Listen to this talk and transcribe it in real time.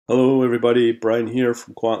Hello everybody, Brian here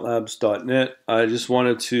from quantlabs.net. I just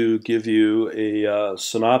wanted to give you a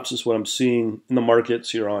synopsis of what I'm seeing in the markets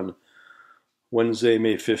here on Wednesday,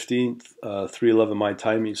 May 15th, 3:11 my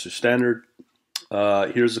time, Eastern Standard.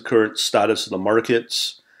 Here's the current status of the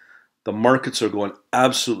markets. The markets are going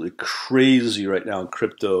absolutely crazy right now in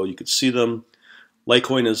crypto. You can see them.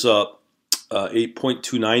 Litecoin is up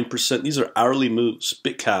 8.29%. These are hourly moves.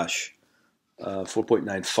 Bitcash,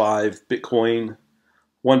 4.95. Bitcoin,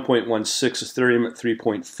 1.16, Ethereum at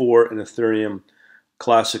 3.4, and Ethereum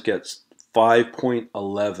Classic at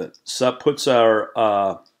 5.11. So that puts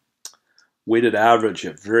our weighted average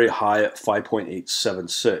at very high at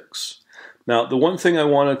 5.876. Now, the one thing I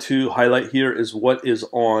wanted to highlight here is what is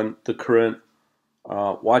on the current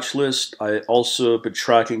watch list. I also been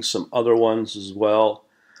tracking some other ones as well,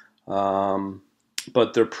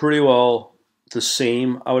 but they're pretty well the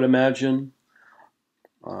same, I would imagine.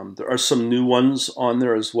 There are some new ones on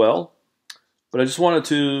there as well, but I just wanted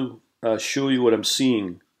to show you what I'm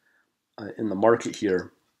seeing in the market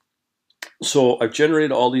here. So I've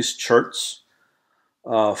generated all these charts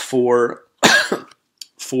for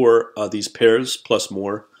these pairs plus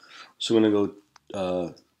more. So I'm going to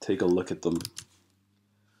go take a look at them.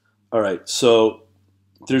 All right, so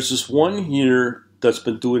there's this one here that's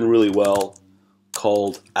been doing really well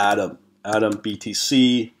called Atom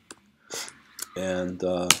BTC. And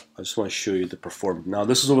I just want to show you the performance. Now,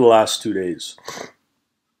 this is over the last 2 days.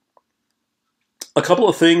 A couple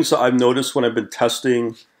of things I've noticed when I've been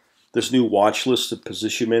testing this new watch list of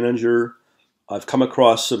Position Manager, I've come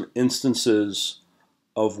across some instances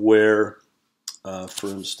of where, for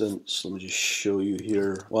instance, let me just show you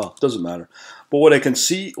here. Well, it doesn't matter. But what I can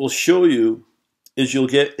see will show you is you'll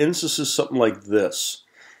get instances something like this.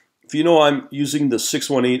 If you know I'm using the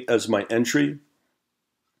 618 as my entry,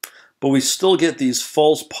 but we still get these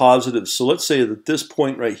false positives. So let's say that this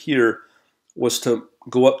point right here was to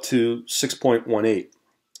go up to 6.18.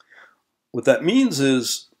 What that means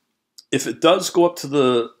is if it does go up to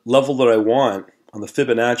the level that I want on the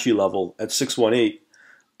Fibonacci level at 618,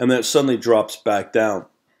 and then it suddenly drops back down.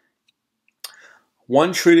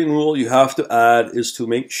 One trading rule you have to add is to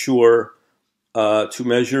make sure to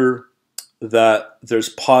measure that there's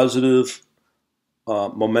positive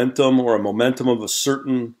momentum or a momentum of a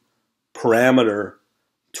certain parameter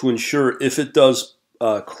to ensure if it does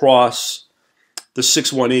cross the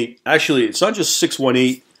 618. Actually, it's not just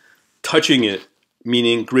 618 touching it,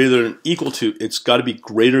 meaning greater than equal to, it's got to be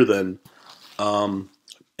greater than,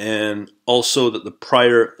 and also that the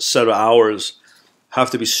prior set of hours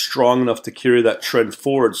have to be strong enough to carry that trend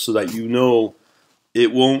forward so that you know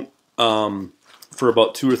it won't, for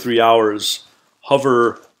about 2 or 3 hours,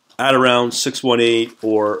 hover at around 618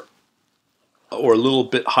 or a little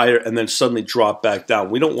bit higher and then suddenly drop back down.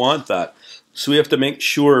 We don't want that. So we have to make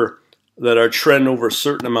sure that our trend over a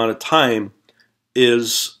certain amount of time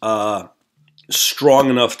is strong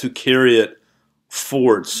enough to carry it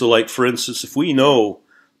forward. So like for instance, if we know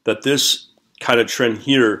that this kind of trend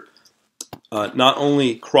here not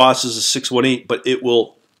only crosses the 618, but it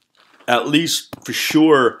will at least for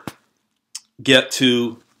sure get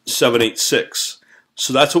to 786.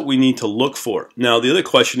 So that's what we need to look for. Now the other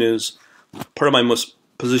question is, part of my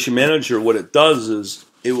Position Manager, what it does is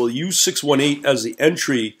it will use 618 as the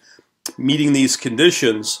entry meeting these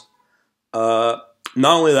conditions. Not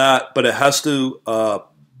only that, but it has to,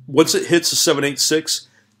 once it hits the 786,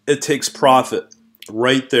 it takes profit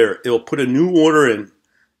right there. It will put a new order in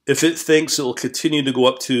if it thinks it will continue to go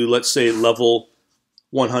up to, let's say, level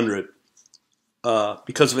 100.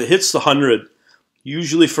 Because if it hits the 100,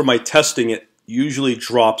 usually for my testing, it usually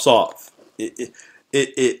drops off.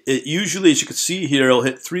 It usually, as you can see here, it'll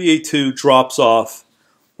hit 382, drops off,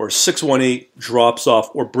 or 618 drops off,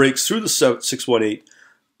 or breaks through the 618,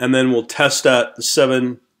 and then we'll test at the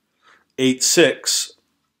 786,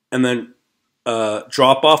 and then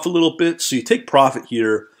drop off a little bit. So you take profit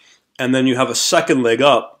here, and then you have a second leg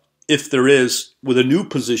up, if there is, with a new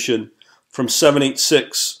position from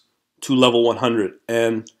 786 to level 100.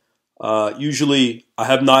 And usually, I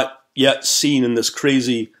have not yet seen in this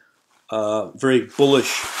crazy very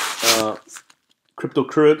bullish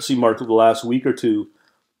cryptocurrency market the last week or two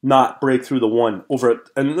not break through the one over it.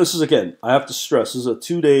 And this is, again, I have to stress, this is a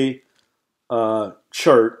 2-day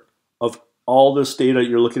chart of all this data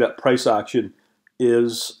you're looking at. Price action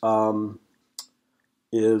is hourly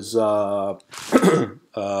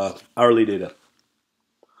data.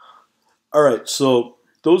 All right, so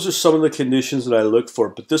those are some of the conditions that I look for,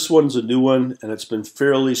 but this one's a new one and it's been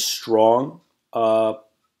fairly strong.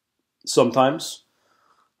 Sometimes.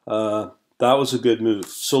 That was a good move.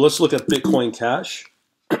 So let's look at Bitcoin Cash.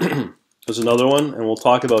 is another one, and we'll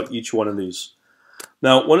talk about each one of these.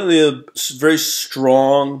 Now, one of the very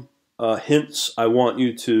strong hints I want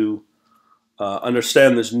you to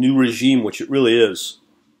understand this new regime, which it really is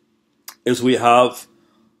we have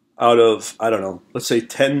out of, I don't know, let's say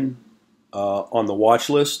 10 on the watch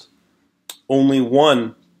list, only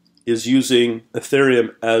one is using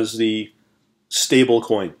Ethereum as the stable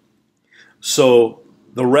coin. So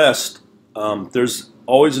the rest, there's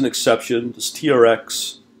always an exception. There's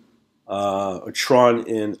TRX, or Tron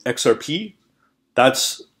in XRP.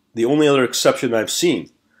 That's the only other exception I've seen,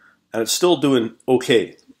 and it's still doing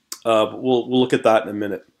okay. We'll look at that in a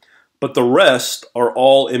minute. But the rest are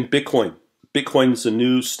all in Bitcoin. Bitcoin is a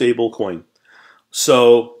new stable coin.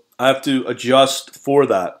 So I have to adjust for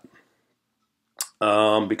that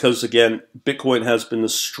because, again, Bitcoin has been a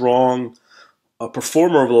strong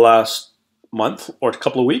performer over the last month or a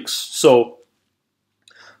couple of weeks. So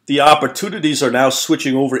the opportunities are now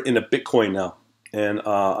switching over into Bitcoin now. And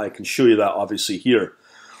I can show you that obviously here.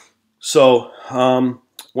 So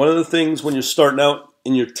one of the things when you're starting out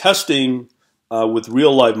and you're testing with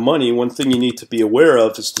real live money, one thing you need to be aware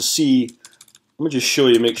of is to see, let me just show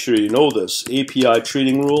you, make sure you know this, API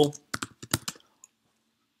trading rule.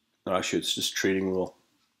 No, actually it's just trading rule.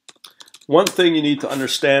 One thing you need to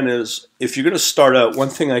understand is if you're going to start out, one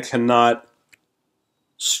thing I cannot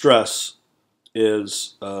stress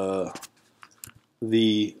is you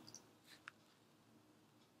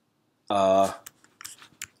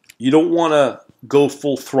don't want to go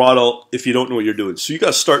full throttle if you don't know what you're doing. So you got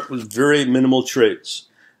to start with very minimal trades.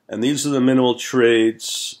 And these are the minimal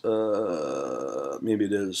trades. Maybe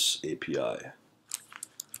it is API.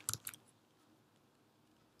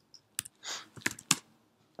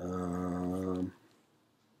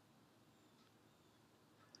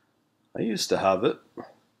 I used to have it.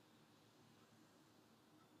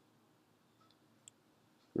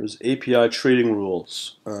 There's API trading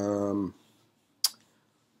rules.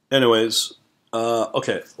 Anyways,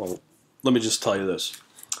 okay, well, let me just tell you this.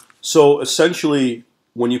 So essentially,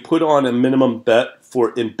 when you put on a minimum bet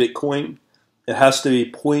for in Bitcoin, it has to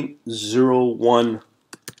be 0.01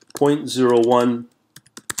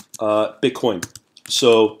 Bitcoin.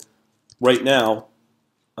 So right now,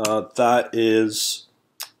 that is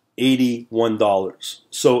 $81.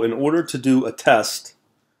 So in order to do a test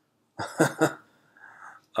in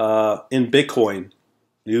Bitcoin,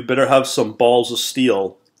 you better have some balls of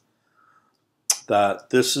steel that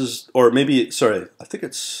this is, or maybe, sorry, I think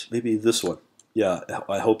it's maybe this one. Yeah,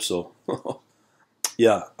 I hope so.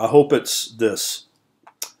 Yeah, I hope it's this.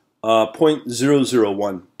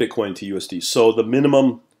 0.001 Bitcoin to USD. So the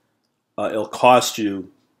minimum it'll cost you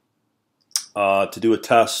to do a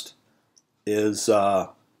test is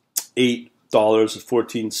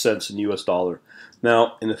 $8.14 in US dollar.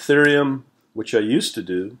 Now, in Ethereum, which I used to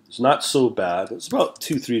do, it's not so bad. It's about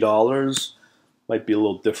 $2-3. Might be a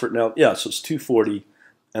little different now. Yeah, so it's $2.40.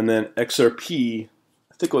 And then XRP,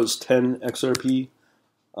 I think it was 10 XRP.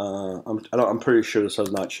 I'm pretty sure this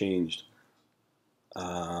has not changed.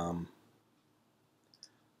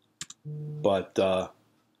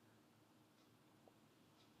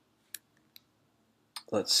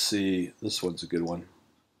 Let's see. This one's a good one.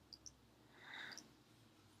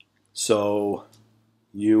 So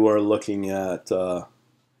you are looking at 10.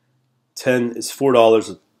 It's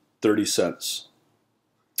 $4.30.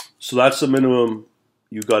 So that's the minimum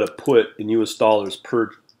you got to put in US dollars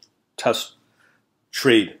per test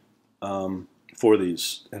trade for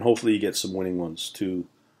these, and hopefully you get some winning ones too,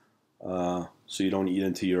 so you don't eat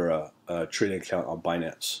into your trading account on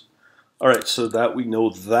Binance. All right, so that we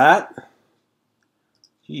know that.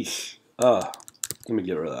 Yeesh. Let me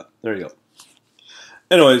get rid of that. There you go.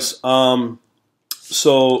 Anyways,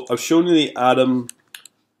 so I've shown you the Atom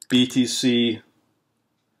BTC,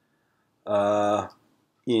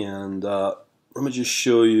 and let me just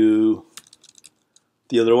show you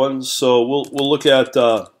the other ones. So we'll look at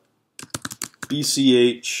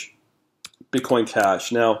BCH, Bitcoin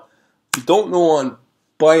Cash. Now, if you don't know on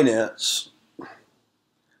Binance,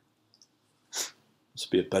 this would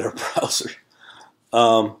be a better browser.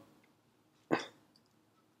 All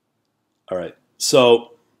right,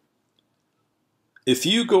 so if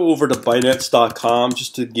you go over to Binance.com,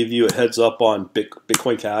 just to give you a heads up on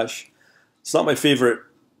Bitcoin Cash, it's not my favorite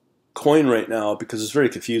coin right now because it's very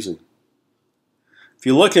confusing. If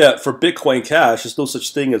you look at, for Bitcoin Cash, there's no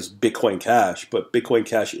such thing as Bitcoin Cash, but Bitcoin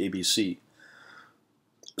Cash ABC.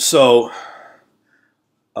 So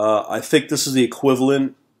I think this is the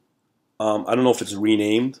equivalent. I don't know if it's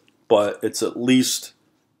renamed, but it's at least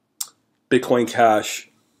Bitcoin Cash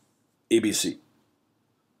ABC.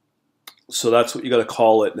 So that's what you got to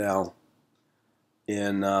call it now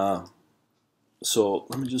in So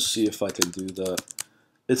let me just see if I can do that.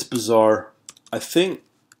 It's bizarre. I think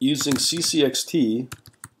using CCXT,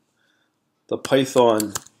 the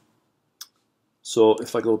Python, so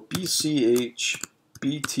if I go BCH,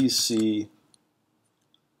 BTC,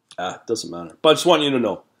 it doesn't matter. But I just want you to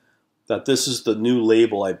know that this is the new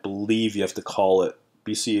label, I believe you have to call it,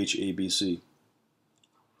 BCH ABC.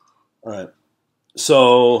 All right,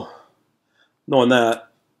 so knowing that,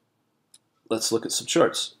 let's look at some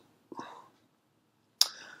charts.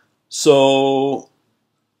 So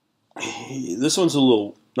this one's a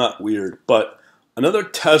little, not weird, but another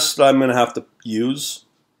test that I'm going to have to use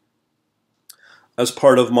as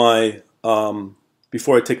part of my,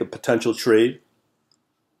 before I take a potential trade,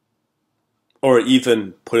 or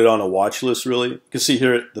even put it on a watch list really. You can see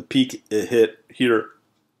here the peak it hit here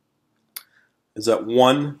is at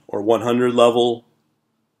 1 or 100 level,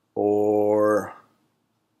 or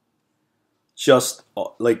just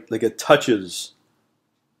like it touches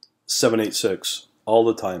 786 all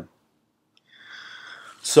the time.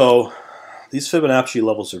 So these Fibonacci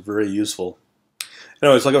levels are very useful.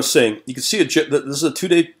 Anyways, like I was saying, you can see this is a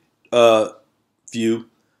 2-day view.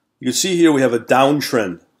 You can see here we have a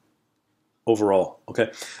downtrend overall.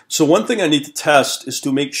 Okay, so one thing I need to test is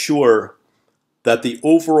to make sure that the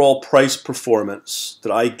overall price performance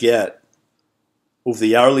that I get over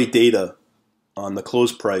the hourly data on the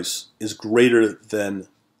close price is greater than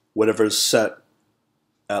whatever is set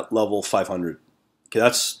at level 500. Okay,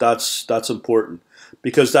 that's important,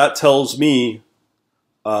 because that tells me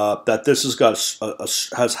that this has got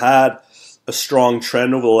has had a strong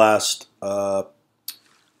trend over the last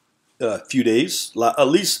few days, at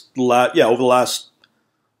least over the last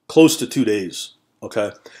close to 2 days.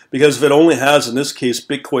 Okay, because if it only has, in this case,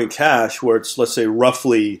 Bitcoin Cash, where it's, let's say,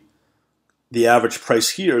 roughly the average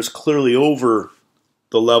price here is clearly over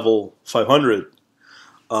the level 500,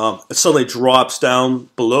 it suddenly drops down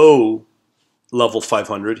below level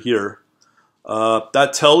 500 here.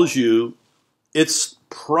 That tells you it's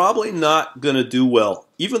probably not going to do well.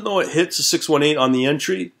 Even though it hits a 618 on the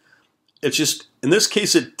entry, it's just, in this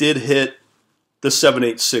case, it did hit the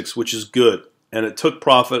 786, which is good. And it took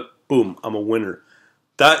profit. Boom, I'm a winner.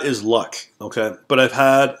 That is luck, okay? But I've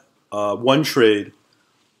had one trade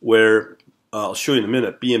where, I'll show you in a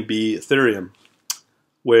minute, BNB Ethereum,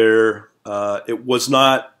 where it was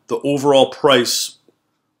not the overall price,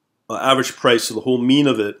 average price of the whole mean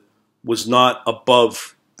of it was not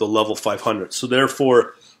above the level 500. So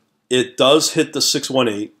therefore, it does hit the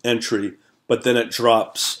 618 entry, but then it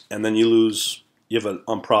drops, and then you have an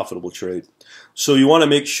unprofitable trade. So you want to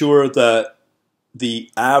make sure that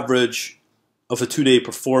the average of a 2-day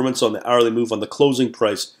performance on the hourly move on the closing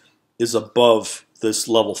price is above this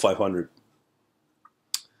level 500.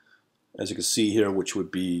 As you can see here, which would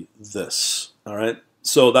be this. All right,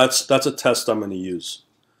 so that's a test I'm going to use.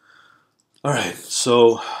 All right,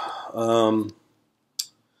 so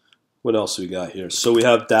what else we got here? So we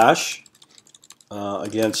have Dash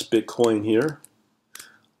against Bitcoin here.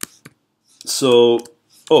 So,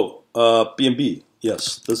 BNB.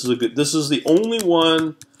 Yes, this is a good. This is the only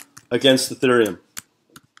one against Ethereum.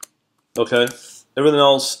 Okay, everything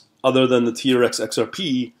else other than the TRX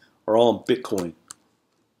XRP are all on Bitcoin.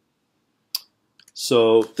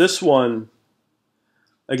 So this one,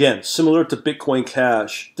 again, similar to Bitcoin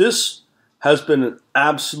Cash, this has been an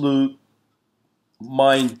absolute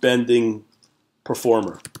mind-bending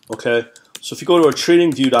performer. Okay, so if you go to our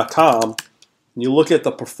tradingview.com and you look at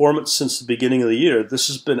the performance since the beginning of the year, this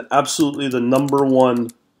has been absolutely the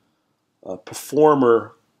 #1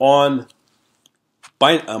 performer on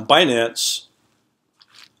Binance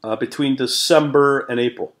between December and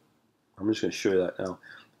April. I'm just going to show you that now.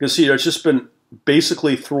 You can see it's just been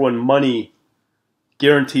basically throwing money,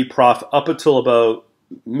 guaranteed profit, up until about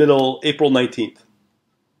middle April 19th.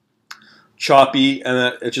 Choppy, and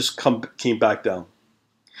then it just came back down.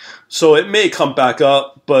 So it may come back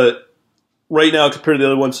up, but right now, compared to the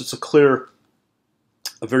other ones, it's a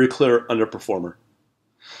very clear underperformer.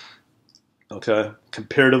 Okay,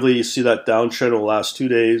 comparatively, you see that downtrend over the last 2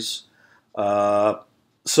 days.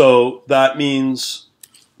 So that means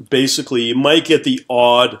basically you might get the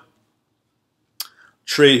odd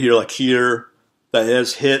trade here, like here, that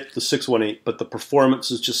has hit the 618, but the performance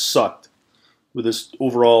has just sucked with this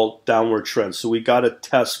overall downward trend. So we got to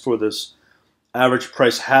test for this average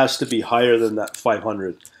price has to be higher than that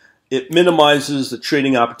 500. It minimizes the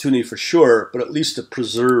trading opportunity for sure, but at least it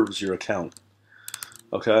preserves your account.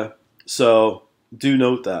 Okay, so do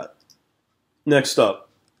note that. Next up,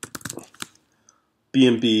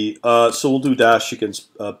 BNB. So we'll do Dash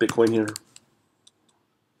against Bitcoin here.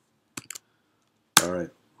 All right.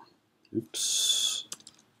 Oops.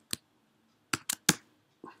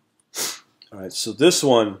 All right, so this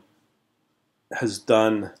one has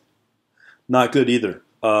done not good either.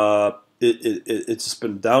 It's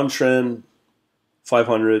been downtrend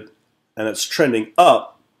 500, and it's trending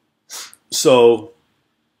up. So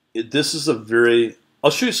this is a very.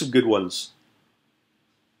 I'll show you some good ones.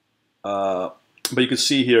 But you can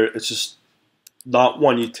see here, it's just not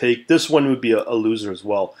one you take. This one would be a loser as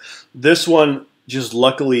well. This one, just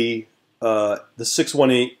luckily, the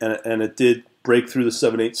 618, and it did break through the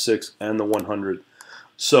 786 and the 100.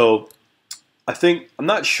 So I'm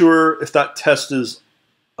not sure if that test is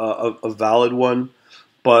a valid one,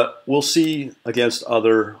 but we'll see against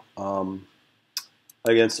other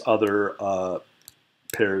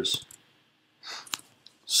pairs.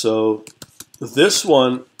 So this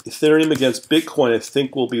one, Ethereum against Bitcoin, I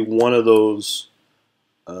think will be one of those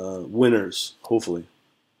winners, hopefully.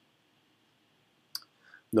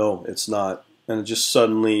 No, it's not. And it just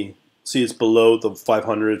suddenly, see, it's below the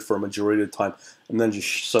 500 for a majority of the time, and then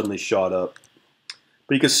just suddenly shot up.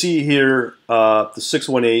 But you can see here, the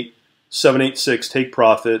 618, 786, take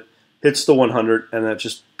profit, hits the 100, and that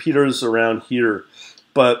just peters around here.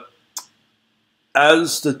 But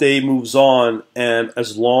as the day moves on, and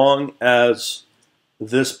as long as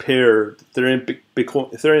this pair, Ethereum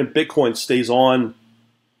Bitcoin stays on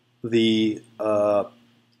the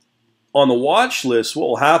watch list, what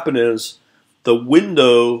will happen is the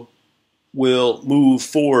window will move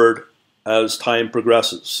forward as time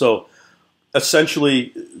progresses. So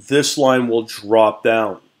essentially, this line will drop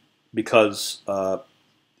down because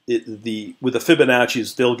with the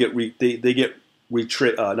Fibonacci's, they'll get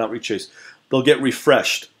they'll get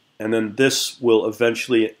refreshed, and then this will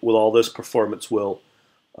eventually, with all this performance, will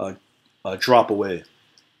drop away.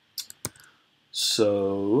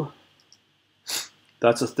 So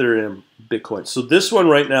that's Ethereum, Bitcoin. So this one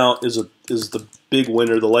right now is the big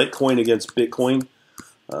winner, the Litecoin against Bitcoin.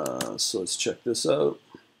 So let's check this out.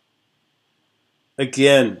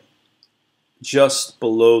 Again, just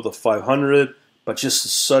below the 500, but just a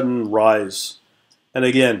sudden rise. And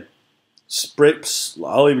again,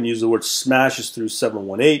 I'll even use the word smashes through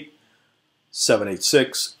 718,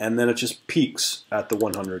 786, and then it just peaks at the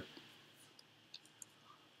 100.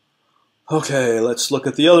 Okay, let's look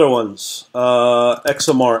at the other ones.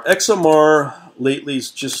 XMR. XMR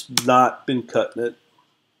lately's just not been cutting it.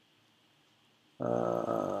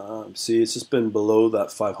 See, it's just been below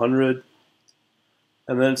that 500,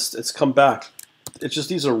 and then it's come back. It's just,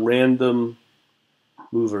 these are random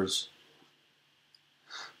movers.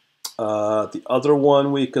 The other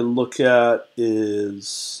one we can look at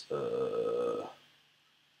is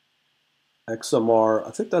XMR.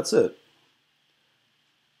 I think that's it.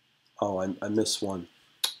 Oh, I missed one.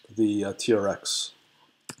 The TRX.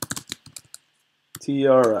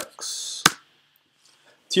 TRX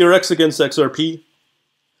against XRP.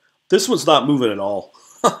 This one's not moving at all.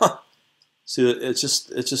 See, it's just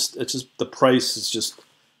the price is just,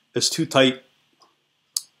 it's too tight.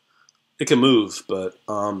 It can move, but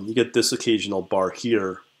you get this occasional bar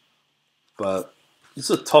here. But it's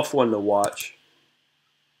a tough one to watch.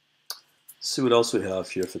 Let's see what else we have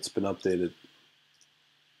here, if it's been updated.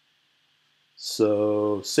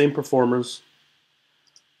 So, same performers.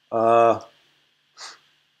 But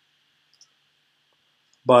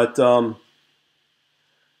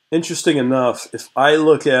interesting enough, if I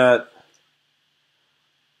look at,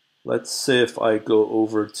 let's say if I go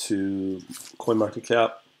over to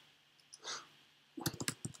CoinMarketCap,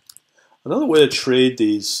 another way to trade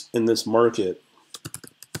these in this market,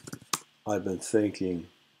 I've been thinking,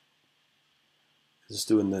 is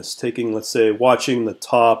doing this. Taking, let's say, watching the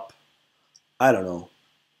top, I don't know,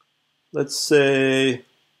 let's say,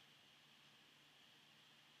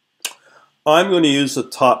 I'm going to use the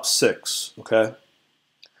top 6, okay?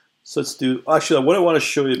 So let's do, actually, what I want to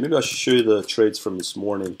show you, maybe I should show you the trades from this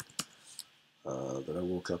morning that I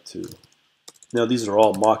woke up to. Now, these are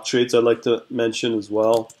all mock trades I'd like to mention as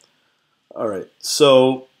well. All right,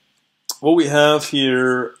 so what we have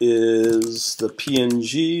here is the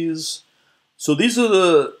PNGs. So these are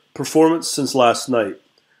the performance since last night.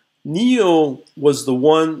 NEO was the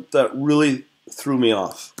one that really threw me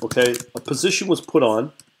off, okay? A position was put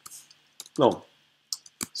on. No,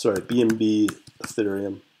 sorry, BNB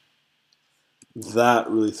Ethereum. That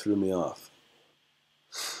really threw me off.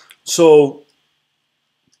 So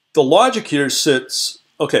the logic here sits,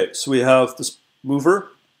 okay, so we have this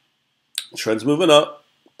mover. Trend's moving up.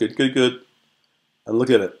 Good, good, good. And look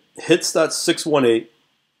at it. Hits that 618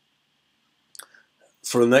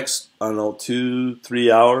 for the next, I don't know,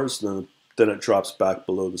 2-3 hours, and then it drops back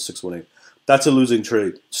below the 618. That's a losing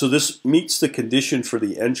trade. So this meets the condition for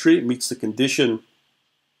the entry, meets the condition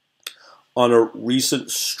on a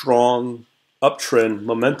recent strong uptrend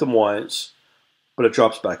momentum-wise, but it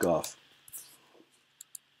drops back off.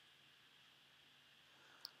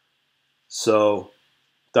 So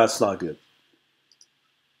that's not good.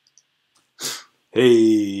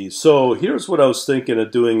 Hey, so here's what I was thinking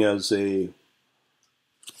of doing as a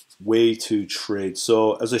way to trade.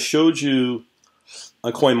 So as I showed you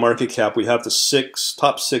on CoinMarketCap, we have the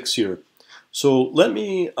top six here. So let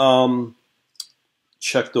me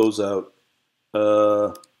check those out.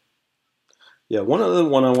 Yeah, one other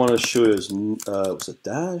one I want to show you is was it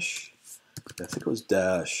Dash? I think it was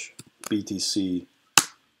Dash BTC.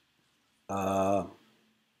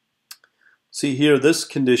 See here, this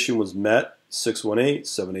condition was met, 618,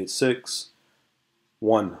 786,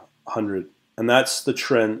 100. And that's the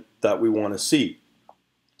trend that we want to see.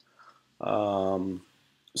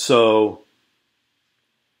 So,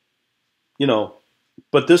 you know,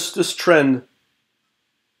 but this trend,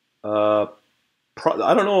 I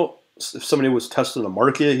don't know if somebody was testing the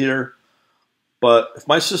market here, but if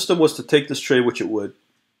my system was to take this trade, which it would,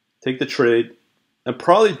 take the trade, and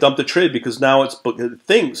probably dump the trade because now it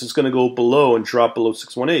thinks it's going to go below and drop below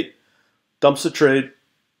 618. Dumps the trade,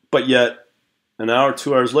 but yet an hour,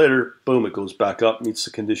 2 hours later, boom, it goes back up, meets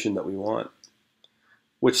the condition that we want,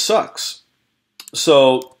 which sucks.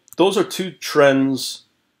 So those are two trends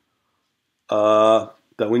that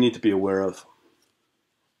we need to be aware of.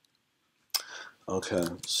 Okay,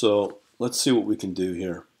 so let's see what we can do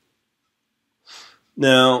here.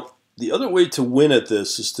 Now, the other way to win at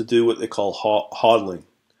this is to do what they call hodling,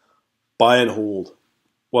 buy and hold.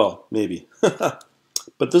 Well, maybe.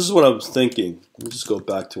 But this is what I was thinking. Let me just go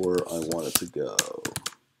back to where I wanted to go.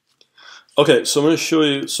 Okay, so I'm going to show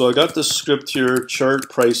you. So I got this script here, chart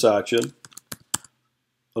price action.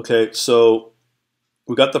 Okay, so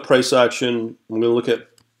we got the price action. I'm going to look at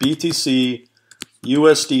BTC,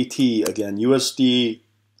 USDT again, USD,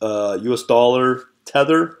 US dollar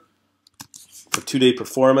tether for 2-day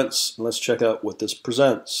performance. And let's check out what this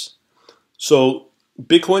presents. So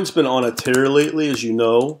Bitcoin's been on a tear lately, as you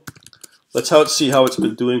know. Let's see how it's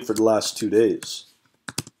been doing for the last 2 days.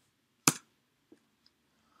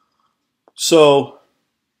 So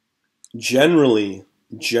generally,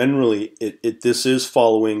 this is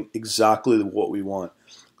following exactly what we want.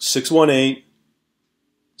 618,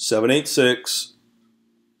 786,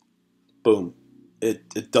 boom.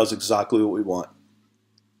 It does exactly what we want.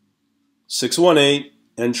 618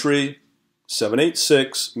 entry,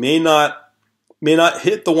 786 may not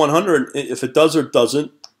hit the 100. If it does or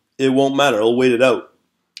doesn't, it won't matter. It'll wait it out.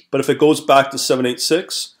 But if it goes back to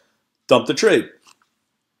 786, dump the trade,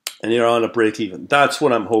 and you're on a break even. That's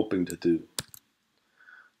what I'm hoping to do.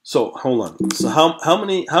 So hold on. So how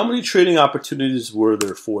many trading opportunities were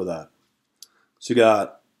there for that? So you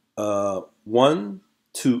got 1,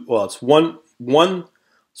 2. Well, it's one.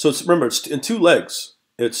 So it's, remember, it's in 2 legs.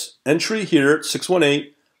 It's entry here at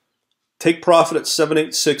 618, take profit at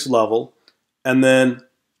 786 level, and then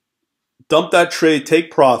dump that trade,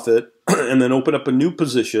 take profit, and then open up a new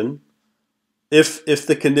position. If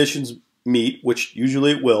the conditions meet, which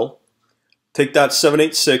usually it will, take that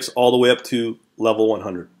 786 all the way up to level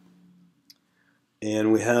 100.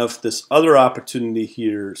 And we have this other opportunity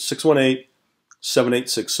here, 618,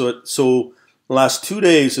 786. So the last 2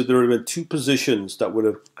 days, there would have been 2 positions that would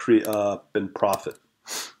have been profit.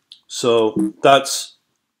 So that's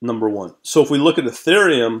number 1. So if we look at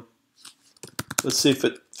Ethereum, let's see if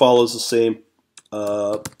it follows the same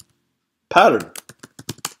pattern.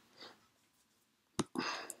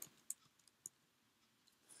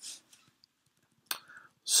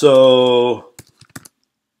 So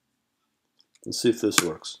let's see if this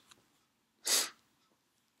works.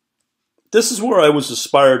 This is where I was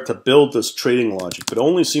inspired to build this trading logic, but it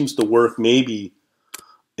only seems to work maybe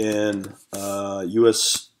in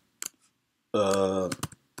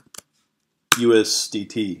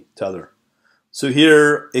USDT tether. So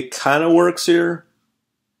here it kind of works here.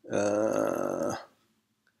 Not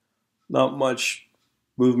much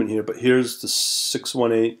movement here, but here's the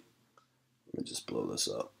 618. Let me just blow this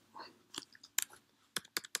up.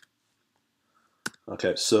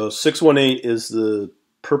 Okay, so 618 is the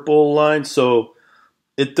purple line. So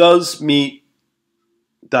it does meet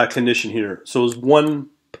that condition here. So it was one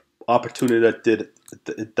opportunity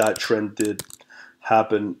that trend did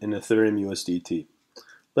happen in Ethereum USDT.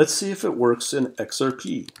 Let's see if it works in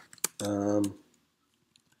XRP.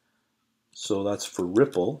 So that's for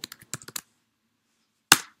Ripple.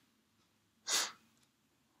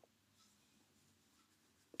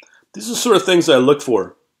 These are sort of things I look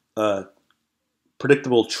for,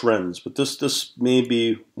 predictable trends, but this may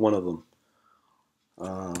be one of them.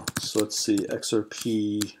 So let's see,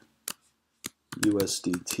 XRP,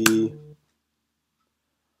 USDT.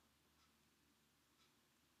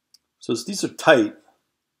 So these are tight.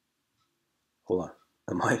 Hold on.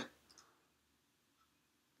 Am I?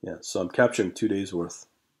 Yeah, so I'm capturing 2 days worth.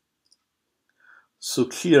 So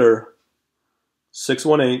here,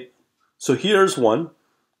 618. So here's one.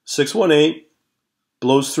 618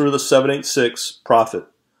 blows through the 786 profit.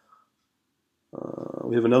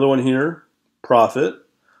 We have another one here, profit.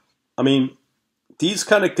 I mean, these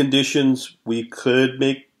kind of conditions we could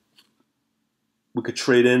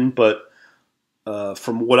trade in, but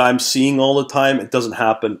from what I'm seeing all the time, it doesn't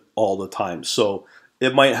happen all the time. So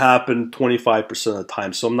it might happen 25% of the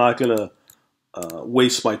time. So I'm not going to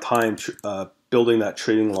waste my time building that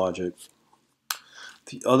trading logic.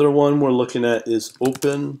 The other one we're looking at is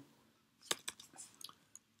open.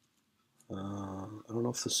 I don't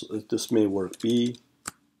know if this may work. I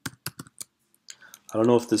don't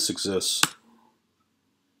know if this exists.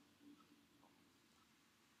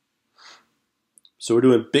 So we're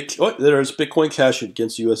doing there's Bitcoin Cash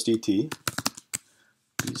against USDT.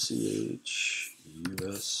 BCH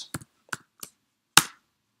US.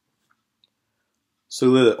 So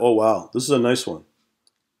look at that. Oh wow, this is a nice one.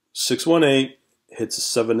 618 hits a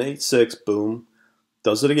 786, boom.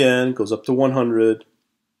 Does it again, goes up to 100.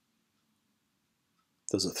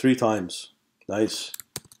 Does it 3 times. Nice.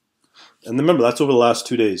 And remember, that's over the last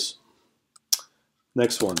 2 days.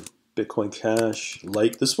 Next one, Bitcoin Cash.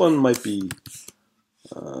 Like this one might be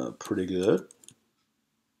pretty good.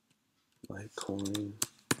 Litecoin.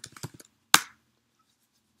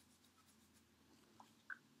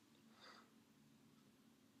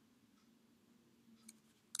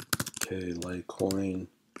 Okay, Litecoin,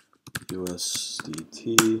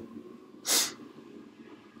 USDT.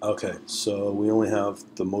 Okay, so we only have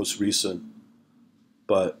the most recent,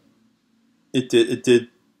 but it did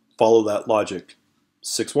follow that logic.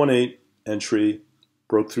 618 entry,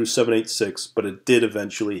 broke through 786, but it did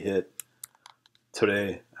eventually hit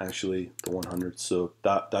today, actually, the 100. So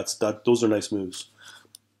those are nice moves.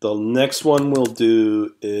 The next one we'll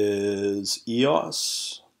do is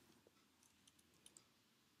EOS.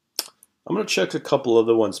 I'm going to check a couple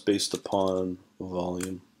other ones based upon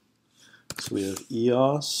volume. So we have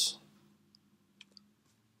EOS.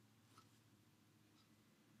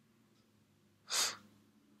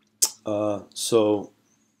 So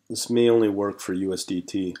this may only work for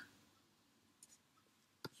USDT.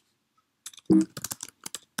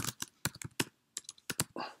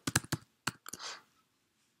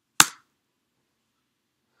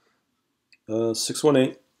 Uh,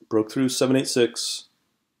 618 broke through 786.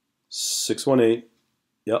 618.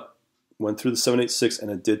 Yep, went through the 786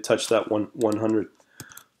 and it did touch that 100.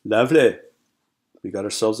 Lovely. We got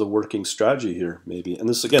ourselves a working strategy here, maybe. And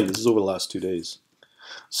this is over the last 2 days.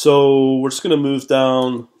 So we're just going to move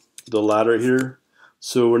down the ladder here.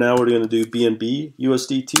 So we're going to do BNB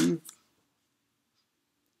USDT.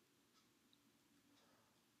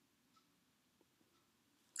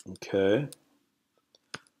 Okay.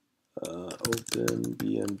 Open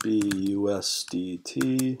BNB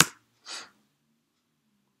USDT.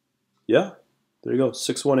 Yeah, there you go.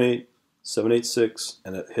 618, 786,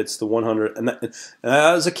 and it hits the 100. And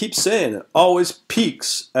as I keep saying, it always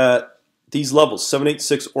peaks at these levels,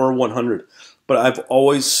 786 or 100. But I've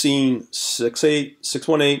always seen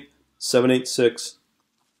 618, 786.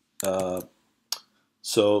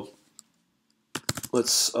 So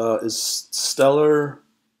let's is Stellar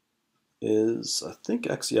is I think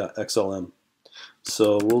XLM.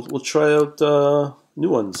 So we'll try out new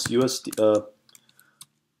ones, USD.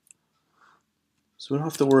 So we don't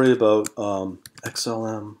have to worry about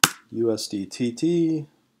XLM, USDTT.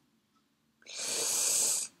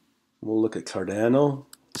 We'll look at Cardano.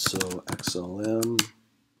 So XLM.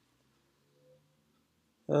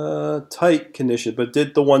 Tight condition, but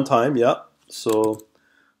did the one time, yeah. So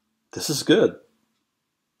this is good.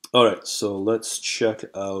 All right, so let's check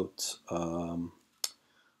out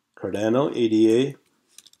Cardano, ADA.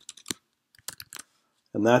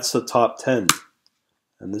 And that's the top 10.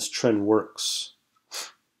 And this trend works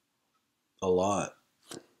a lot.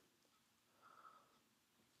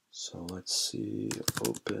 So let's see,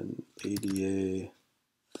 open ADA,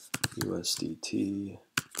 USDT.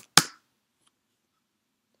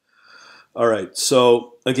 All right,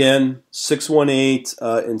 so again,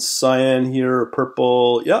 618 in cyan here,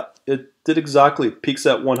 purple. Yeah, it did exactly. It peaks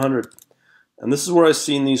at 100. And this is where I've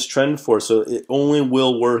seen these trend for. So it only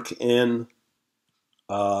will work in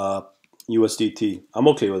USDT. I'm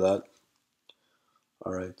okay with that.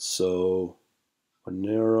 All right, so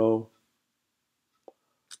Monero.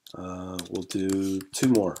 We'll do 2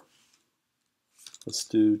 more. Let's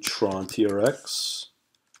do Tron TRX.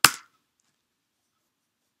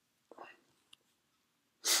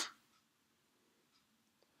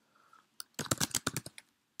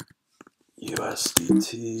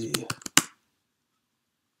 USDT.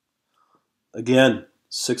 Again,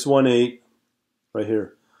 618 right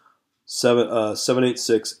here.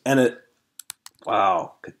 786, and it,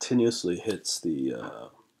 wow, continuously hits the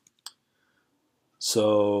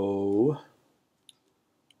so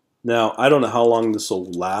now I don't know how long this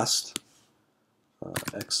will last.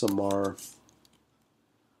 XMR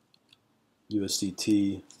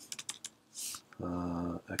USDT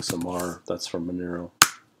XMR, that's from Monero.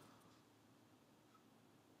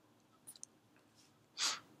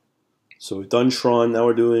 So we've done Tron, now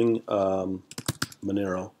we're doing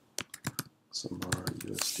Monero. XMR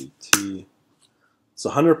USDT. It's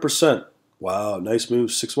 100%. Wow, nice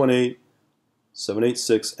move. 618,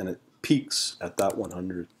 786, and it peaks at that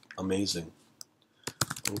 100. Amazing.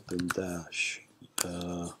 Open Dash.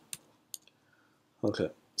 Okay,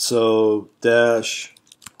 so Dash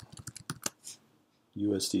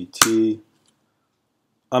USDT.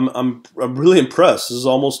 I'm really impressed. This is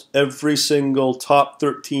almost every single top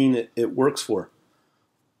 13 it works for.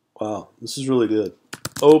 Wow, this is really good.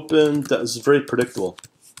 Open. That is very predictable.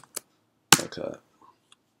 Okay.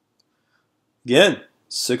 Again,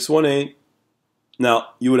 618. Now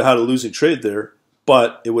you would have had a losing trade there,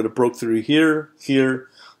 but it would have broke through here, here,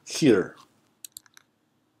 here,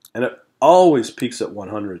 and it always peaks at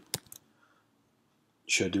 100.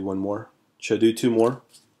 Should I do one more? Should I do two more?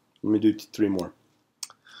 Let me do three more.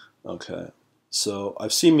 Okay. So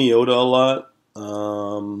I've seen Miota a lot.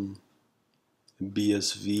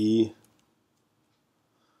 BSV.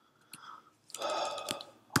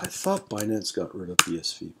 I thought Binance got rid of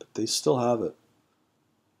BSV, but they still have it.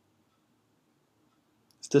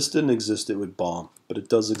 If this didn't exist, it would bomb, but it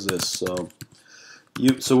does exist. So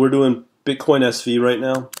we're doing Bitcoin SV right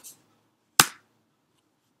now.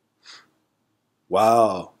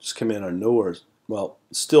 Wow, just came in out of nowhere. Well,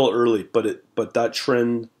 still early, but that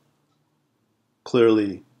trend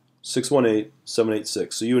clearly 618,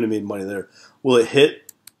 786. So you would have made money there. Will it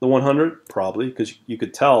hit the 100? Probably, because you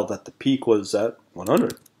could tell that the peak was at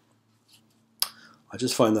 100. I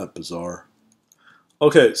just find that bizarre.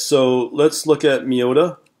 Okay, so let's look at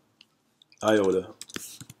Miota. IOTA.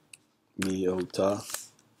 Miota.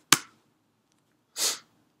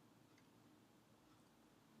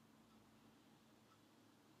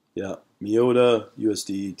 Yeah, Miota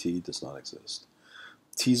USDT does not exist.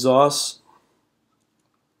 Tezos.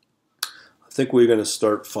 I think we're going to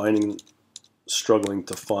start struggling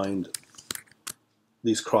to find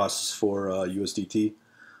these crosses for USDT.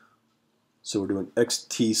 So we're doing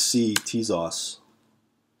XTC Tezos.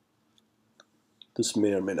 This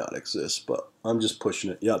may or may not exist, but I'm just pushing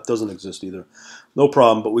it. Yeah, it doesn't exist either. No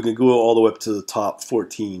problem, but we can go all the way up to the top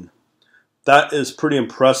 14. That is pretty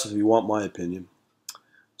impressive if you want my opinion.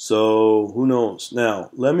 So who knows? Now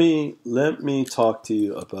let me talk to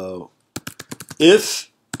you about, if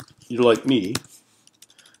you're like me,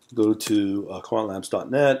 go to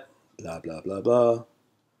quantlabs.net, blah blah blah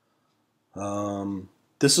blah.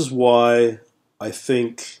 This is why I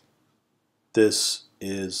think this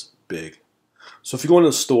is big. So if you go into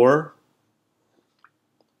the store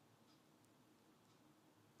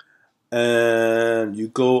and you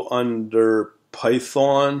go under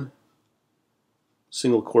Python,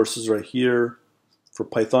 single courses right here for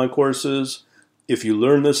Python courses, if you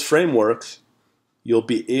learn this framework, you'll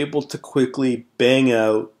be able to quickly bang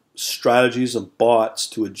out strategies and bots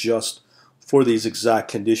to adjust for these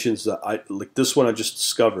exact conditions that like this one I just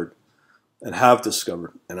discovered and have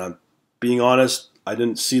discovered. And I'm being honest, I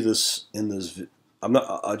didn't see this in this.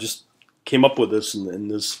 I just came up with this in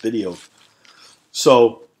this video.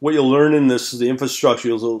 So what you'll learn in this is the infrastructure.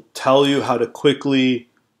 It'll tell you how to quickly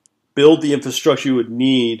build the infrastructure you would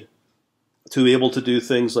need to be able to do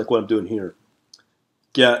things like what I'm doing here.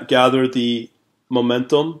 Gather the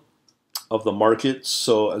momentum of the market.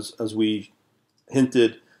 So as we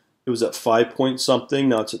hinted, it was at 5 point something.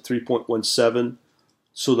 Now it's at 3.17.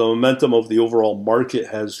 So the momentum of the overall market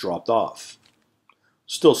has dropped off.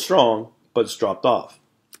 Still strong, but it's dropped off.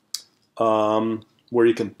 Where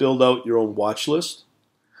you can build out your own watch list.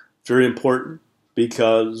 Very important,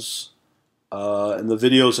 because in the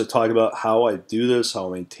videos I talk about how I do this, how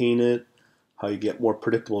I maintain it, how you get more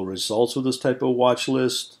predictable results with this type of watch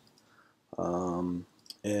list, and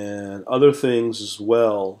other things as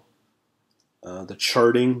well. The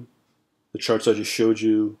charting, the charts I just showed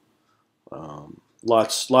you,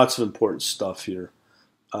 lots of important stuff here.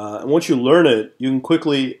 And once you learn it, you can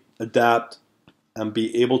quickly adapt and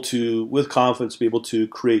be able to, with confidence, be able to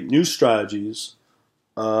create new strategies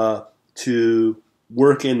to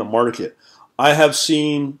work in the market. I have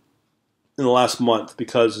seen in the last month,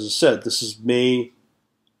 because as I said, this is May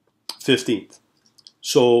 15th.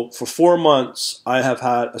 So for 4 months, I have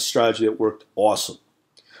had a strategy that worked awesome.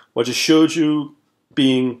 What I just showed you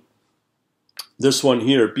being this one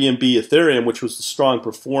here, BNB Ethereum, which was the strong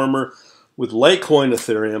performer with Litecoin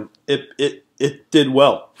Ethereum, it did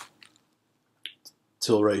well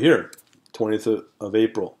till right here, 20th of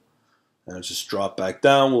April. And it just dropped back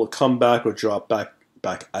down. Will it come back or drop back?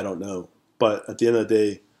 I don't know. But at the end of the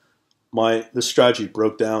day, this strategy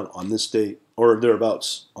broke down on this date or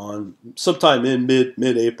thereabouts on sometime in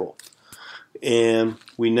mid-April. And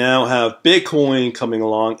we now have Bitcoin coming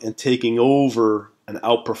along and taking over and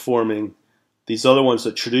outperforming these other ones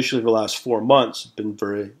that traditionally the last 4 months have been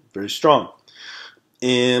very, very strong.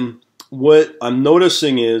 And what I'm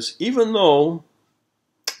noticing is, even though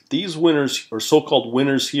these winners or so-called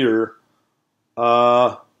winners here,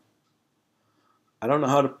 I don't know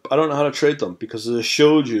how to trade them, because as I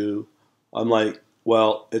showed you, I'm like,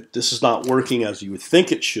 well, this is not working as you would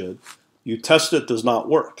think it should. You test it, does not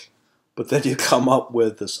work. But then you come up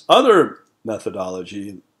with this other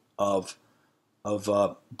methodology of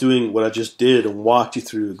doing what I just did and walked you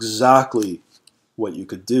through exactly what you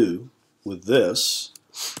could do with this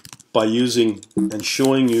by using and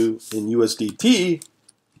showing you in USDT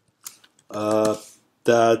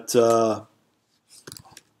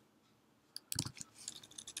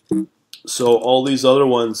so all these other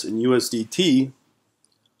ones in USDT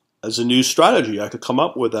as a new strategy I could come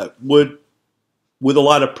up with that would, with a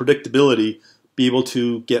lot of predictability, be able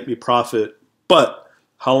to get me profit. But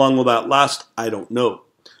how long will that last? I don't know.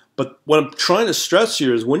 But what I'm trying to stress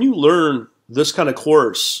here is when you learn this kind of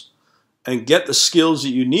course and get the skills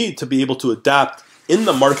that you need to be able to adapt in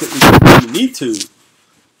the market when you need to,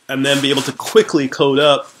 and then be able to quickly code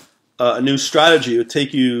up a new strategy, it would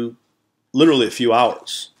take you literally a few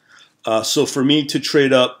hours. So for me to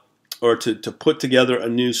trade up or to put together a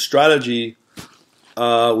new strategy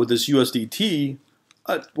with this USDT,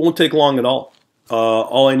 it won't take long at all.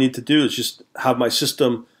 All I need to do is just have my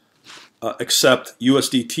system accept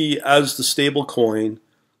USDT as the stable coin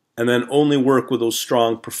and then only work with those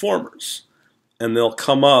strong performers. And they'll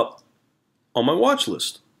come up on my watch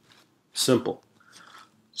list. Simple.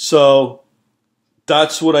 So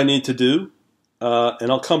that's what I need to do.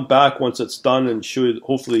 And I'll come back once it's done and show you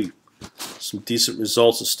hopefully some decent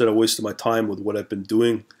results instead of wasting my time with what I've been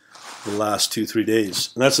doing the last 2-3 days.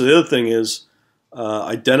 And that's the other thing is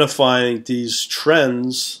identifying these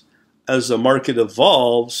trends as the market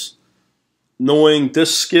evolves, knowing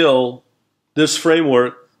this skill, this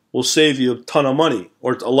framework will save you a ton of money,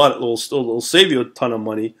 or it'll save you a ton of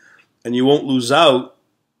money, and you won't lose out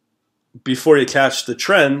before you catch the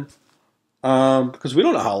trend, because we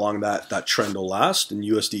don't know how long that trend will last in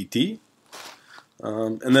USDT.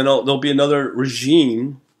 And then there'll be another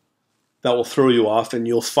regime that will throw you off, and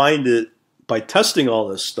you'll find it by testing all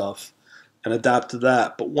this stuff and adapt to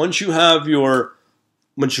that. But once you have your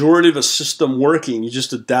majority of a system working, you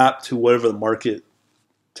just adapt to whatever the market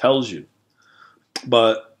tells you.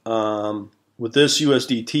 But with this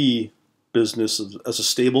USDT business as a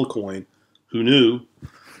stable coin, who knew?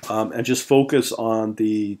 And just focus on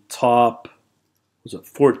the top, was it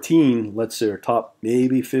 14, let's say, or top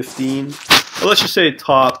maybe 15. Well, let's just say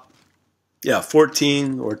top,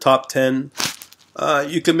 14 or top 10.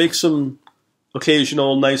 You can make some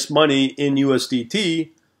occasional nice money in USDT,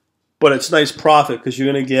 but it's nice profit because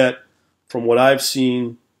you're going to get, from what I've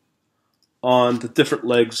seen on the different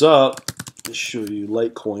legs up, let's show you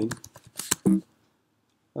Litecoin.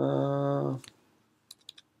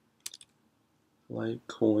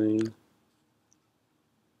 Litecoin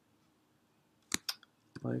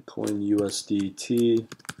USDT.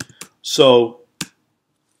 So,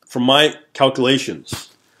 from my calculations,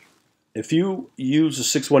 if you use a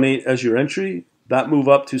 618 as your entry, that move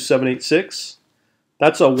up to 786,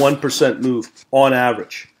 that's a 1% move on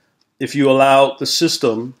average. If you allow the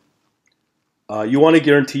system, you want to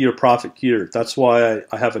guarantee your profit here. That's why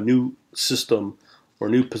I have a new system or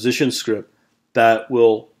new position script that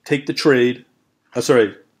will take the trade,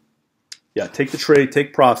 take the trade,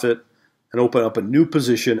 take profit, and open up a new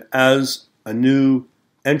position as a new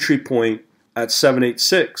entry point at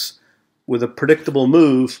 786 with a predictable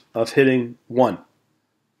move of hitting 1.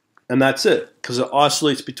 And that's it, because it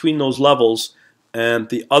oscillates between those levels, and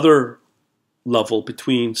the other level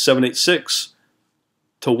between 786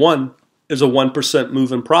 to 1 is a 1%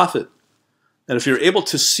 move in profit. And if you're able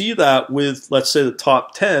to see that with, let's say, the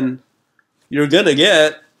top 10, you're going to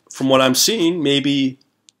get, from what I'm seeing, maybe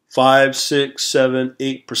 5, 6, 7,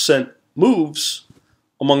 8% moves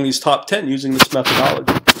among these top 10 using this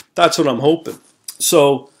methodology. That's what I'm hoping.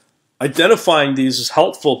 So identifying these is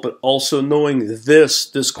helpful, but also knowing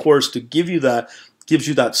this course to give you gives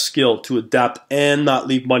you that skill to adapt and not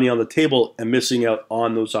leave money on the table and missing out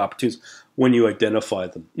on those opportunities when you identify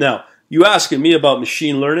them. Now, you asking me about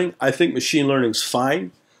machine learning, I think machine learning is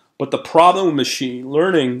fine, but the problem with machine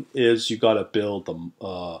learning is you got to build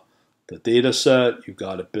the data set, you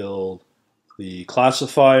got to build the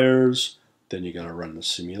classifiers, then you got to run the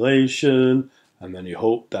simulation, and then you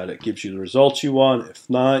hope that it gives you the results you want. If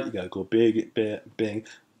not, you got to go bang,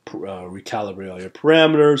 recalibrate all your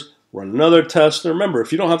parameters, run another test. And remember,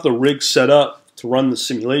 if you don't have the rig set up to run the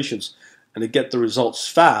simulations and to get the results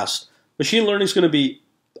fast, machine learning is going to be,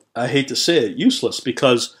 I hate to say it, useless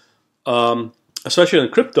because, especially in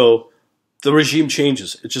crypto, the regime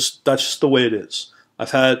changes. That's just the way it is.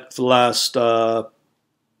 I've had for the last,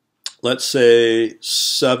 let's say,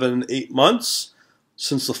 7-8 months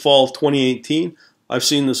since the fall of 2018, I've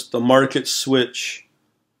seen the market switch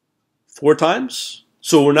 4 times.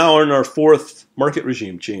 So we're now in our 4th market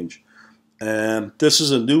regime change. And this is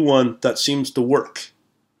a new one that seems to work.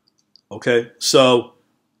 Okay, so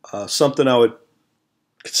something I would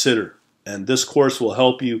consider. And this course will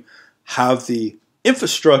help you have the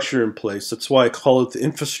infrastructure in place. That's why I call it the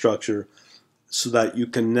infrastructure, so that you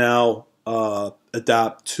can now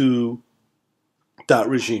adapt to that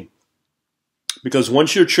regime. Because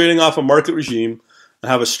once you're trading off a market regime and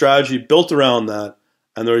have a strategy built around that,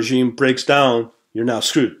 and the regime breaks down, you're now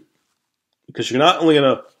screwed. Because you're not only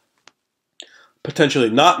going to potentially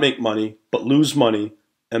not make money, but lose money,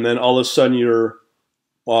 and then all of a sudden your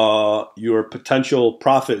potential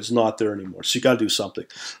profit is not there anymore. So you got to do something.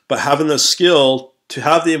 But having the skill to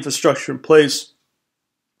have the infrastructure in place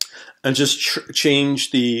and just change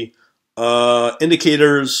the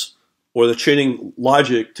indicators or the trading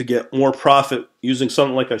logic to get more profit using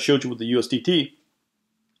something like I showed you with the USDT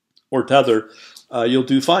or Tether, you'll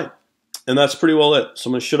do fine. And that's pretty well it. So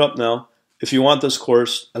I'm going to shut up now. If you want this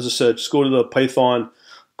course, as I said, just go to the Python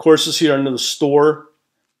courses here under the store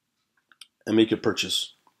and make your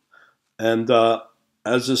purchase. And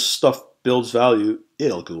as this stuff builds value,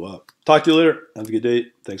 it'll go up. Talk to you later. Have a good day.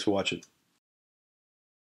 Thanks for watching.